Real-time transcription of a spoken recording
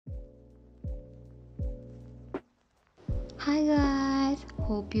Hi guys,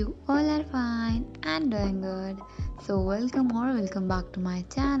 hope you all are fine and doing good. Welcome back to my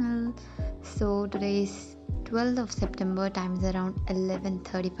channel. Today is 12th of September, time is around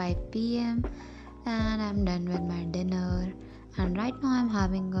 11:35 p.m. and I'm done with my dinner. And right now I'm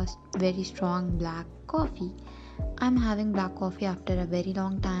having a very strong black coffee. I'm having black coffee after a very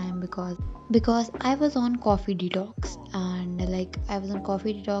long time because I was on coffee detox, and I was on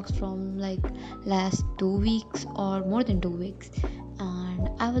coffee detox from last 2 weeks or more than 2 weeks. And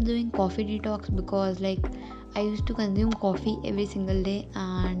I was doing coffee detox because I used to consume coffee every single day,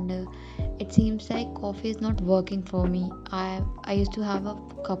 and it seems like coffee is not working for me. I used to have a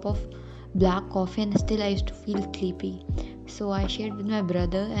cup of black coffee and still I used to feel sleepy. So I shared with my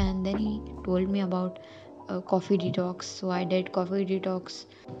brother, and then he told me about coffee detox. So I did coffee detox.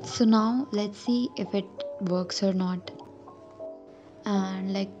 So now let's see if it works or not.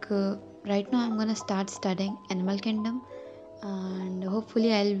 And right now I'm gonna start studying Animal Kingdom, and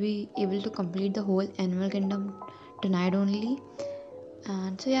hopefully I'll be able to complete the whole Animal Kingdom tonight only.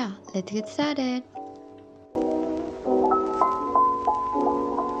 And so yeah, let's get started.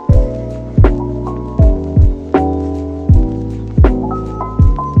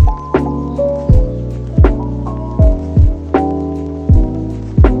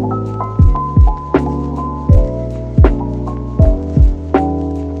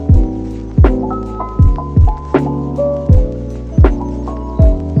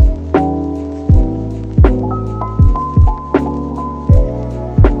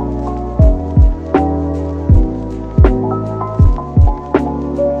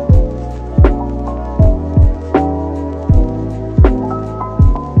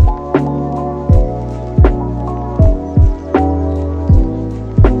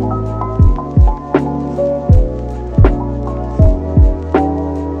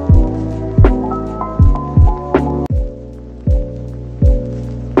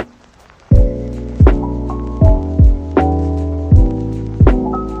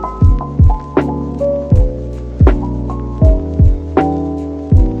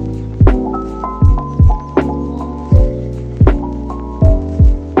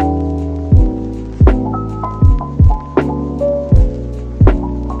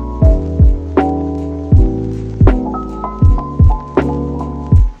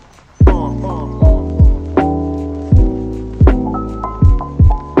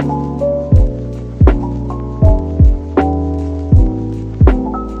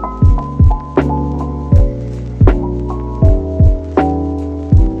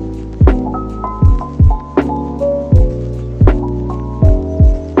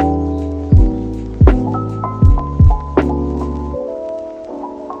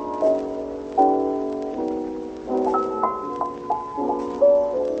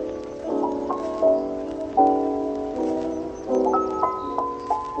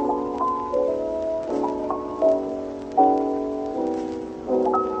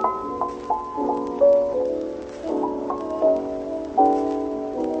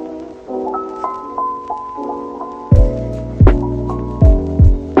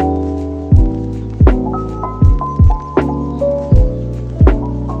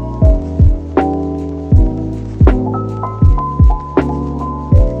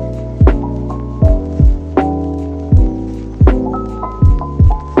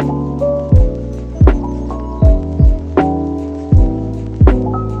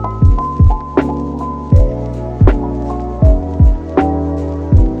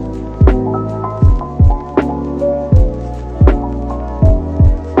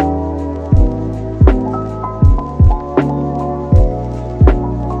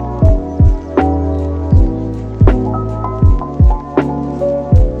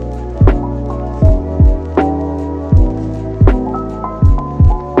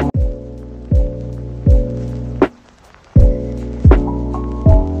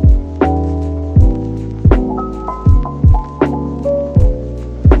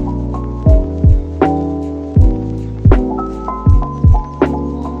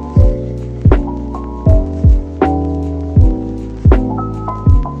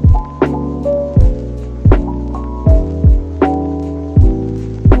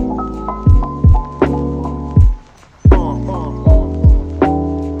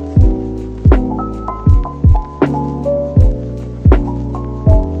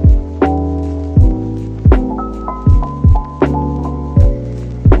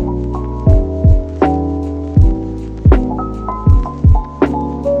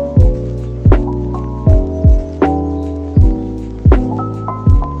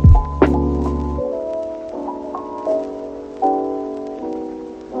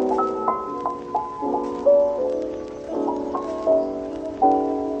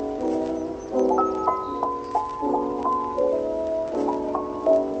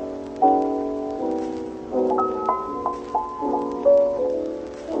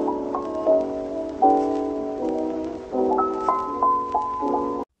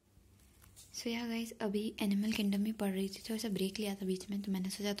 अभी animal kingdom में पढ़ रही थी, तो ऐसा break लिया था बीच में, तो मैंने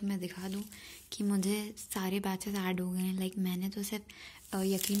सोचा तुम्हें दिखा दूँ कि मुझे सारे बैचेस ऐड हो गए हैं। लाइक मैंने तो सिर्फ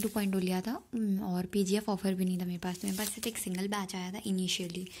यकीन 2.0 लिया था और पीजीएफ ऑफ़र भी नहीं था मेरे पास, तो मेरे पास सिर्फ एक सिंगल बैच आया था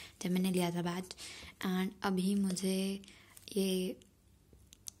इनिशियली जब मैंने लिया था बैच। एंड अभी मुझे ये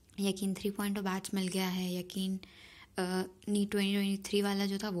यकीन 3.0 बैच मिल गया है। यकीन नीट 2023 वाला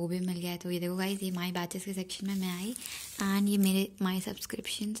जो था वो भी मिल गया है। तो ये देखो गाइस, ये माई बैचेस के सेक्शन में मैं आई एंड ये मेरे माई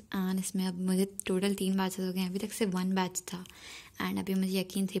सब्सक्रिप्शंस, एंड इसमें अब मुझे टोटल 3 बैचेस हो गए हैं। अभी तक सिर्फ 1 बैच था एंड अभी मुझे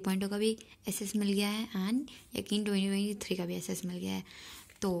यकीन 3.0 का भी एसएस मिल गया है एंड यकीन 2023 का भी एसएस मिल गया है।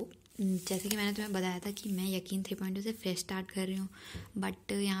 तो जैसे कि मैंने तुम्हें बताया था कि मैं यकीन 3.0 से फ्रेश स्टार्ट कर रही हूँ,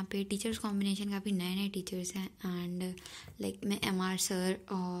 बट यहाँ पे टीचर्स कॉम्बिनेशन काफ़ी नए नए टीचर्स हैं एंड लाइक मैं एमआर सर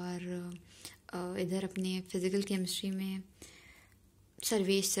और इधर अपने फिज़िकल केमिस्ट्री में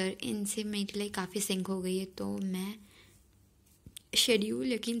सर्वेश सर, इनसे मेरी लाइक काफ़ी सिंक हो गई है। तो मैं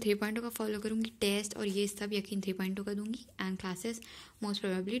शेड्यूल यकीन 3.0 का फॉलो करूँगी, टेस्ट और ये सब यकीन 3.0 का दूँगी एंड क्लासेस मोस्ट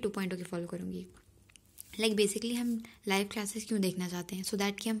प्रोबेबली 2.0 की फॉलो करूँगी। लाइक बेसिकली हम लाइव क्लासेस क्यों देखना चाहते हैं, सो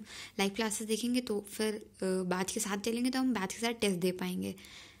दैट कि हम लाइव क्लासेस देखेंगे तो फिर बैच के साथ चलेंगे तो हम बैच के साथ टेस्ट दे पाएंगे।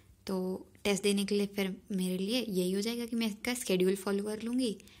 तो टेस्ट देने के लिए फिर मेरे लिए यही हो जाएगा कि मैं इसका स्केड्यूल फॉलो कर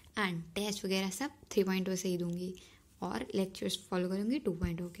लूँगी एंड टेस्ट वगैरह सब 3.0 से ही दूँगी और लेक्चर्स फॉलो करूँगी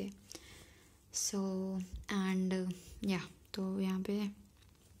 2.0 के। सो एंड या तो यहाँ पे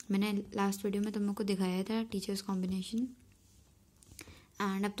मैंने लास्ट वीडियो में तुम लोग को दिखाया था टीचर्स कॉम्बिनेशन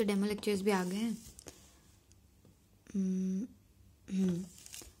एंड अब तो डेमो लेक्चर्स भी आ गए हैं।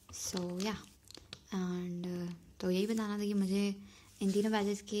 सो या एंड तो यही बताना था कि मुझे इन तीनों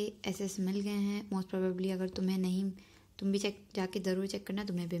बैचेस के एसएस मिल गए हैं। मोस्ट प्रोबेबली अगर तुम्हें नहीं, तुम भी जाके ज़रूर चेक करना,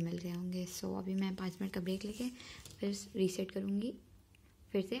 तुम्हें भी मिल गए होंगे। सो अभी मैं 5 मिनट का ब्रेक लेके फिर रीसेट करूँगी,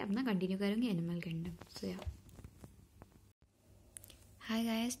 फिर से अपना कंटिन्यू करूँगी एनिमल किंगडम। सो या हाय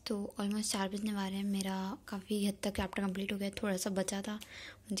गाइस, तो ऑलमोस्ट 4 बजने वाले हैं। मेरा काफ़ी हद तक चैप्टर कंप्लीट हो गया, थोड़ा सा बचा था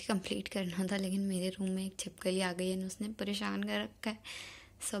मुझे कंप्लीट करना था, लेकिन मेरे रूम में एक छिपकली आ गई है, उसने परेशान कर रखा है।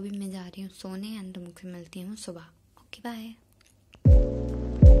 सो अभी मैं जा रही हूँ सोने एंड तुमसे मिलती हूँ सुबह। Okay bye.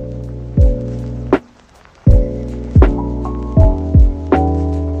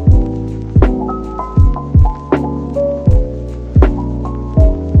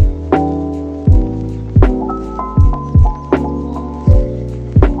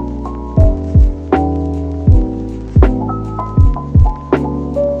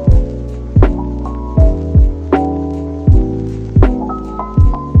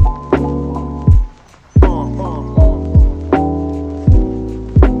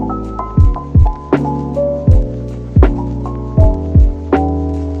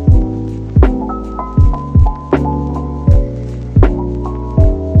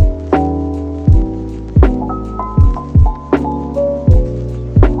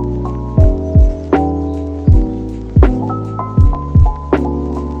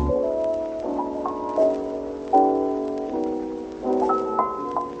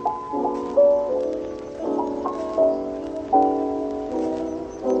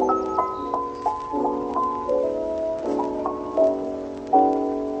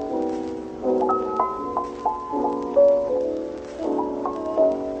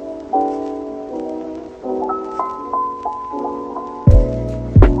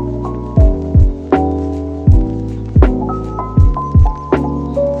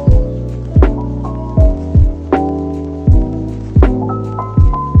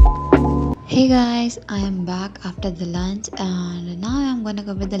 Hey guys, I am back after the lunch and now I'm gonna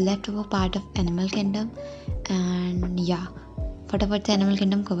cover the leftover part of Animal Kingdom and yeah, फटाफट से एनिमल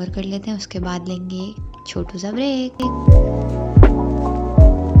किंगडम कवर कर लेते हैं, उसके बाद लेंगे एक छोटू सा ब्रेक।